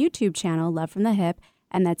to my YouTube channel, Love from the Hip,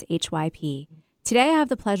 and that's HYP. Today, I have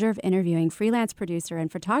the pleasure of interviewing freelance producer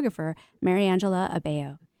and photographer, Mariangela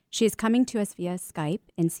Abeo. She is coming to us via Skype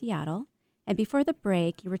in Seattle. And before the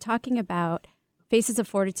break, you were talking about Faces of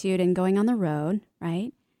Fortitude and going on the road,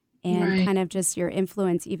 right? and kind of just your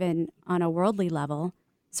influence even on a worldly level.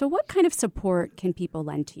 So what kind of support can people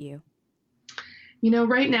lend to you?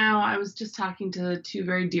 Right now I was just talking to two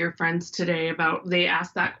very dear friends today they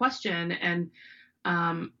asked that question, and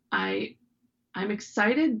I'm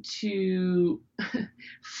excited to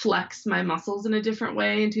flex my muscles in a different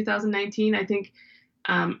way in 2019. I think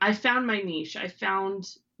I found my niche. I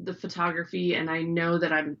found the photography, and I know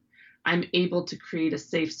that I'm able to create a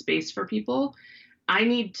safe space for people. I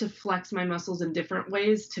need to flex my muscles in different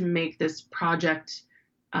ways to make this project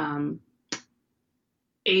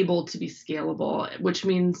able to be scalable, which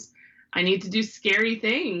means I need to do scary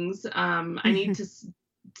things. I need to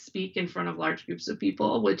speak in front of large groups of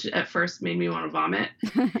people, which at first made me want to vomit.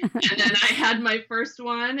 And then I had my first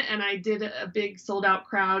one, and I did a big sold out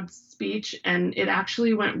crowd speech, and it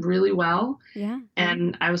actually went really well. Yeah.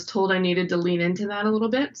 And I was told I needed to lean into that a little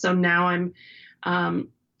bit. So now I'm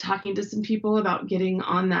talking to some people about getting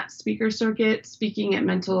on that speaker circuit, speaking at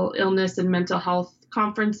mental illness and mental health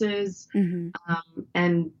conferences.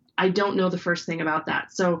 And I don't know the first thing about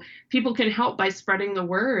that. So people can help by spreading the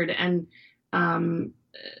word and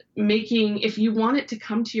if you want it to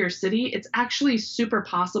come to your city, it's actually super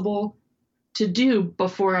possible to do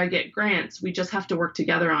before I get grants. We just have to work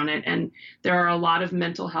together on it. And there are a lot of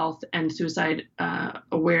mental health and suicide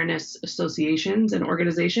awareness associations and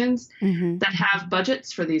organizations that have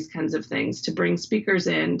budgets for these kinds of things, to bring speakers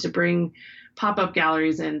in, to bring pop-up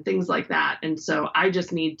galleries in, things like that. And so I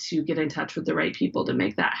just need to get in touch with the right people to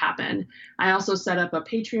make that happen. I also set up a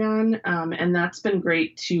Patreon, and that's been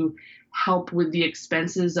great to help with the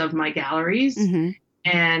expenses of my galleries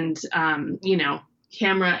and,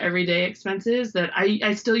 camera everyday expenses that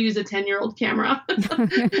I still use a 10-year-old camera.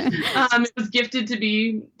 It was gifted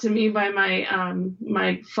to me by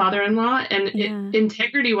my father-in-law, and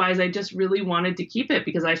integrity wise, I just really wanted to keep it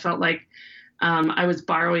because I felt like I was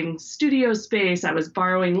borrowing studio space. I was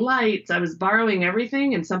borrowing lights. I was borrowing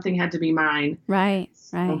everything, and something had to be mine. Right.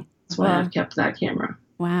 So that's why I've kept that camera.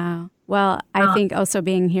 Wow. Well, I think also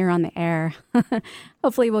being here on the air,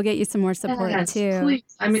 hopefully we'll get you some more support too.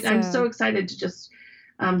 Please. I'm so excited to just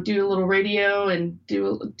do a little radio and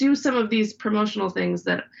do some of these promotional things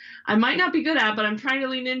that I might not be good at, but I'm trying to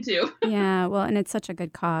lean into. Yeah. Well, and it's such a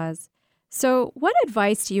good cause. So what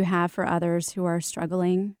advice do you have for others who are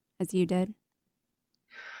struggling as you did?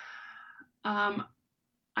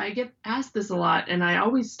 I get asked this a lot, and I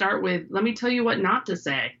always start with, let me tell you what not to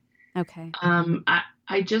say. Okay.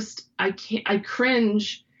 I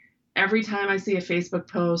cringe every time I see a Facebook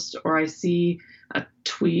post or I see a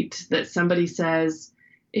tweet that somebody says,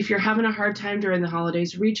 if you're having a hard time during the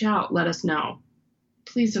holidays, reach out, let us know.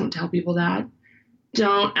 Please don't tell people that.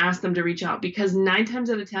 Don't ask them to reach out, because 9 times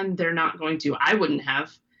out of 10, they're not going to. I wouldn't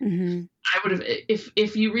have. I would have,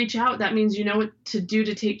 if you reach out, that means you know what to do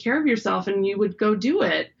to take care of yourself, and you would go do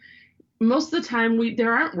it. Most of the time,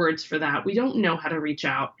 there aren't words for that. We don't know how to reach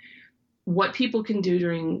out. What people can do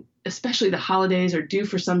during, especially the holidays, or do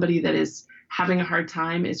for somebody that is having a hard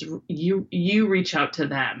time, is you reach out to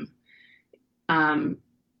them.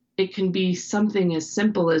 It can be something as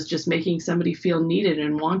simple as just making somebody feel needed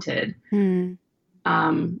and wanted.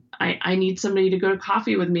 I need somebody to go to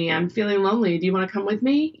coffee with me. I'm feeling lonely. Do you want to come with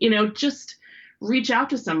me? Just reach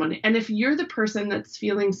out to someone. And if you're the person that's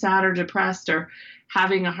feeling sad or depressed or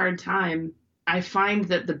having a hard time, I find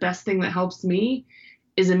that the best thing that helps me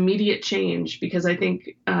is immediate change, because I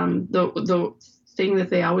think the thing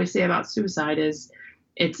that they always say about suicide is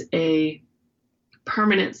it's a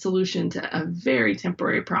permanent solution to a very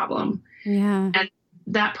temporary problem. Yeah. And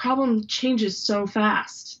that problem changes so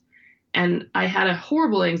fast. And I had a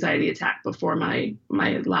horrible anxiety attack before my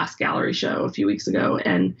last gallery show a few weeks ago,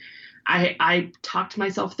 and I talked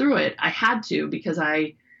myself through it. I had to, because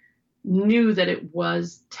I knew that it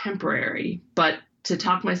was temporary. But to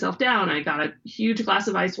talk myself down, I got a huge glass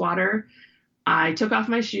of ice water. I took off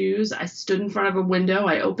my shoes. I stood in front of a window.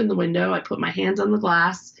 I opened the window. I put my hands on the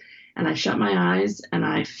glass, and I shut my eyes, and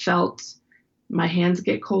I felt my hands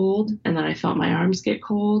get cold, and then I felt my arms get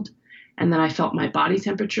cold, and then I felt my body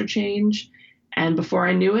temperature change. And before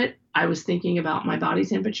I knew it, I was thinking about my body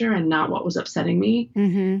temperature and not what was upsetting me.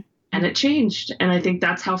 And it changed. And I think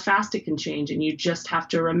that's how fast it can change. And you just have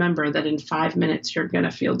to remember that in 5 minutes, you're going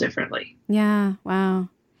to feel differently. Yeah. Wow.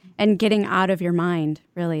 And getting out of your mind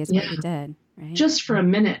really is what you did, right? Just for a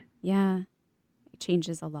minute. Yeah. It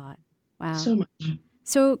changes a lot. Wow. So much.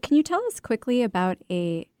 So can you tell us quickly about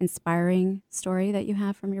a inspiring story that you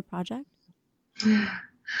have from your project?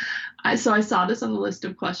 So I saw this on the list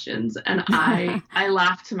of questions, and I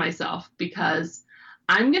laughed to myself, because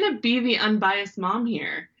I'm going to be the unbiased mom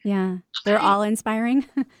here. Yeah. They're all inspiring.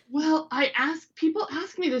 Well, people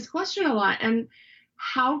ask me this question a lot, and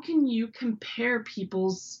how can you compare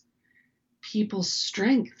people's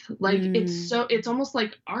strength? Like it's almost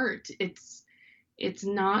like art. It's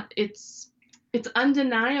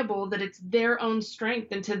undeniable that it's their own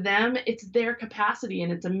strength, and to them it's their capacity,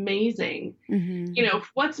 and it's amazing. Mm-hmm. You know,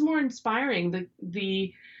 what's more inspiring,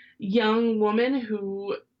 the young woman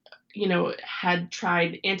who, you know, had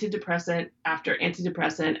tried antidepressant after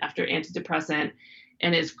antidepressant after antidepressant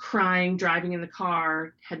and is crying driving in the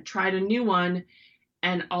car, had tried a new one,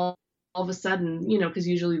 and all of a sudden, you know, because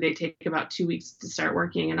usually they take about 2 weeks to start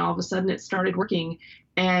working, and all of a sudden it started working,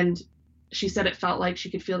 and she said it felt like she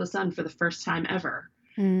could feel the sun for the first time ever.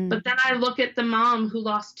 But then I look at the mom who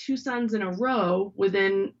lost 2 sons in a row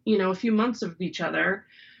within, you know, a few months of each other,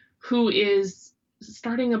 who is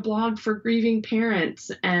starting a blog for grieving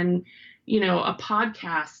parents and, you know, a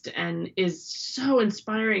podcast, and is so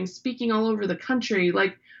inspiring, speaking all over the country.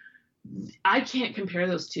 Like, I can't compare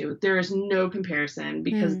those two. There is no comparison,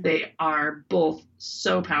 because they are both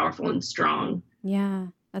so powerful and strong. Yeah,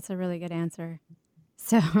 that's a really good answer.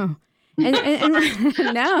 So... And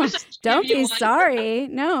no, don't be sorry.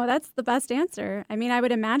 No, that's the best answer. I mean, I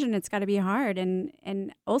would imagine it's got to be hard.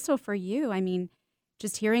 And also for you, I mean,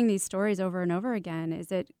 just hearing these stories over and over again,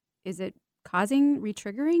 is it causing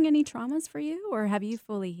retriggering any traumas for you, or have you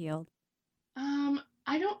fully healed?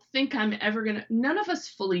 I don't think I'm ever none of us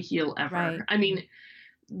fully heal ever. Right. I mean,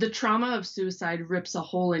 the trauma of suicide rips a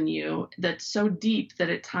hole in you that's so deep that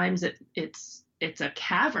at times it's a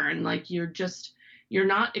cavern. Like, you're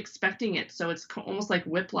not expecting it. So it's almost like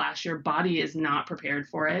whiplash. Your body is not prepared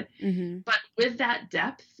for it. Mm-hmm. But with that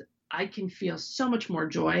depth, I can feel so much more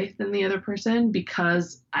joy than the other person,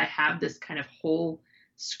 because I have this kind of hole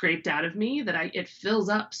scraped out of me that it fills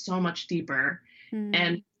up so much deeper. Mm-hmm.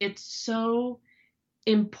 And it's so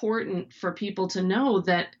important for people to know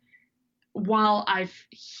that while I've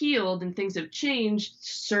healed and things have changed,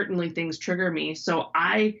 certainly things trigger me. So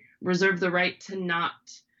I reserve the right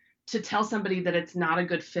to tell somebody that it's not a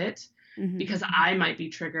good fit, because I might be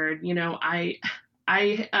triggered. You know, I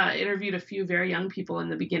interviewed a few very young people in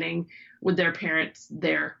the beginning with their parents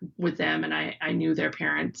there with them, and I knew their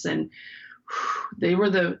parents, and they were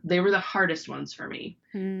the hardest ones for me,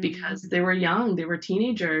 because they were young, they were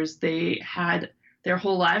teenagers, they had their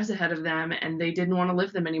whole lives ahead of them, and they didn't want to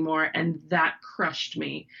live them anymore, and that crushed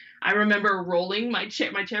me. I remember rolling my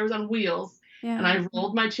chair. My chair was on wheels, and I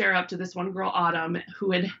rolled my chair up to this one girl, Autumn,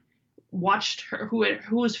 who had watched her,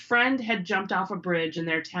 whose friend had jumped off a bridge in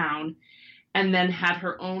their town, and then had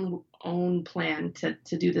her own plan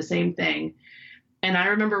to do the same thing. And I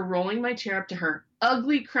remember rolling my chair up to her,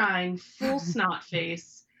 ugly crying, full snot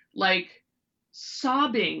face, like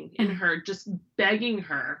sobbing in her, just begging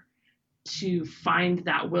her to find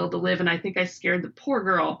that will to live. And I think I scared the poor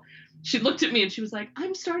girl. She looked at me and she was like,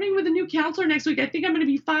 I'm starting with a new counselor next week. I think I'm going to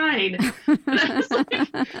be fine. And I was like,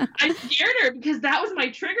 I scared her, because that was my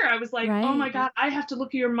trigger. I was like, right. Oh my God, I have to look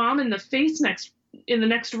at your mom in the face in the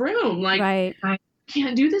next room. Like, right. I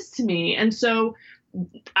can't do this to me. And so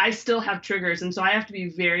I still have triggers. And so I have to be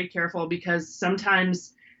very careful, because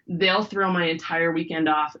sometimes they'll throw my entire weekend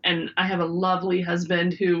off. And I have a lovely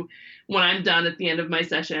husband who, when I'm done at the end of my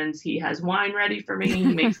sessions, he has wine ready for me. He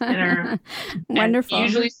makes dinner. Wonderful. He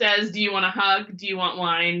usually says, do you want a hug? Do you want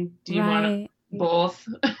wine? Do you want both?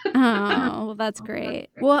 Oh, well, that's great.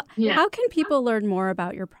 Well, How can people learn more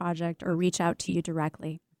about your project or reach out to you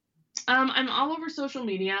directly? I'm all over social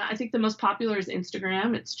media. I think the most popular is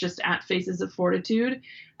Instagram. It's just at Faces of Fortitude.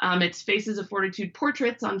 It's Faces of Fortitude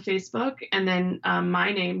Portraits on Facebook. And then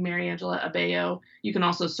my name, Mariangela Abeo. You can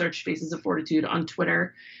also search Faces of Fortitude on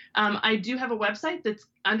Twitter. I do have a website that's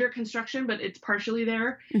under construction, but it's partially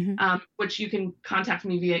there, which you can contact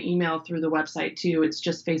me via email through the website too. It's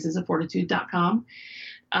just facesoffortitude.com.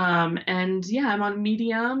 And I'm on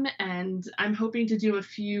Medium, and I'm hoping to do a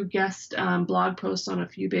few guest blog posts on a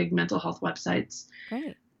few big mental health websites.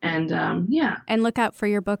 Great. And And look out for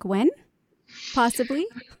your book when? Possibly?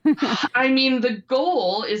 I mean, the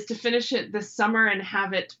goal is to finish it this summer and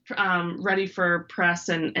have it ready for press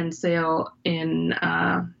and sale in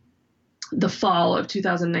the fall of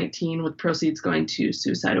 2019, with proceeds going to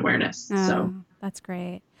suicide awareness. Oh, so that's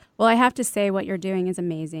great. Well, I have to say what you're doing is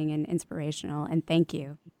amazing and inspirational, and thank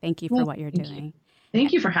you. Thank you for what you're doing.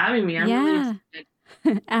 Thank you for having me. I'm really excited.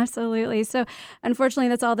 Absolutely. So unfortunately,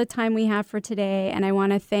 that's all the time we have for today. And I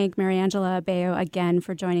want to thank Mariangela Abeo again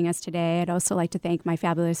for joining us today. I'd also like to thank my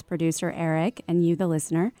fabulous producer, Eric, and you, the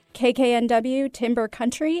listener. KKNW, Timber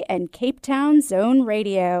Country, and Cape Town Zone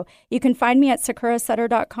Radio. You can find me at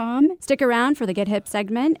sakurasutter.com. Stick around for the Get Hip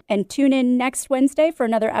segment and tune in next Wednesday for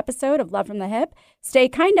another episode of Love from the Hip. Stay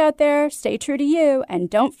kind out there, stay true to you, and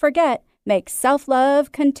don't forget, make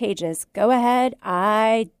self-love contagious. Go ahead,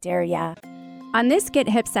 I dare ya. On this Get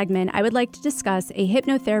Hip segment, I would like to discuss a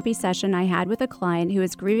hypnotherapy session I had with a client who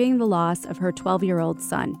is grieving the loss of her 12-year-old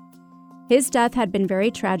son. His death had been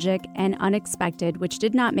very tragic and unexpected, which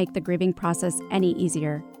did not make the grieving process any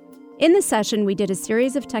easier. In the session, we did a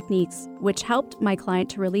series of techniques which helped my client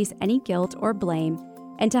to release any guilt or blame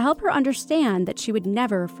and to help her understand that she would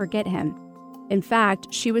never forget him. In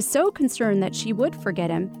fact, she was so concerned that she would forget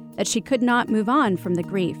him that she could not move on from the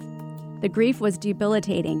grief. The grief was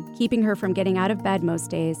debilitating, keeping her from getting out of bed most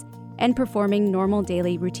days and performing normal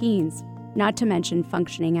daily routines, not to mention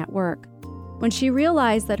functioning at work. When she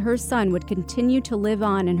realized that her son would continue to live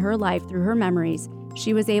on in her life through her memories,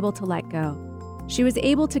 she was able to let go. She was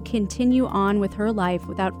able to continue on with her life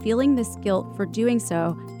without feeling this guilt for doing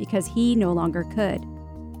so because he no longer could.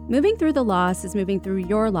 Moving through the loss is moving through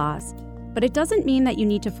your loss, but it doesn't mean that you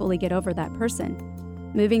need to fully get over that person.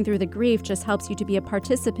 Moving through the grief just helps you to be a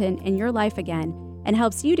participant in your life again and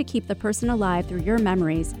helps you to keep the person alive through your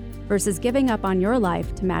memories versus giving up on your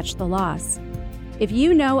life to match the loss. If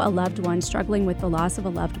you know a loved one struggling with the loss of a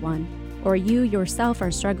loved one, or you yourself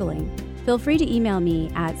are struggling, feel free to email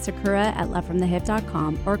me at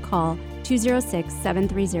sakura@lovefromthehip.com or call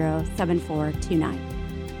 206-730-7429.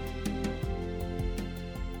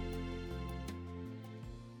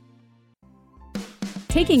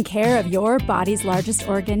 Taking care of your body's largest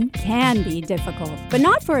organ can be difficult, but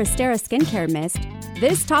not for Astera Skincare Mist.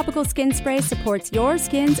 This topical skin spray supports your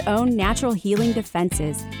skin's own natural healing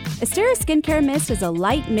defenses. Astera Skincare Mist is a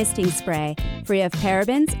light misting spray, free of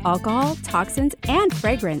parabens, alcohol, toxins, and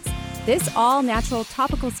fragrance. This all-natural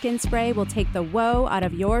topical skin spray will take the woe out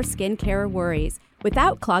of your skincare worries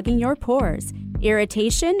without clogging your pores.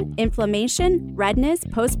 Irritation, inflammation, redness,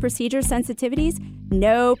 post-procedure sensitivities?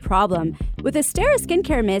 No problem. With Astera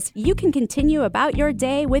Skincare Mist, you can continue about your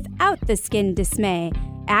day without the skin dismay.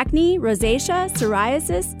 Acne, rosacea,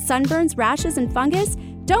 psoriasis, sunburns, rashes, and fungus?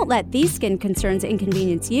 Don't let these skin concerns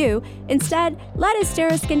inconvenience you. Instead, let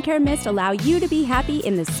Astera Skincare Mist allow you to be happy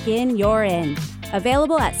in the skin you're in.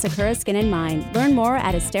 Available at Sakura Skin & Mind. Learn more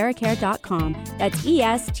at asteracare.com. That's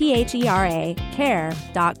ESTHERA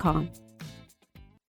care.com.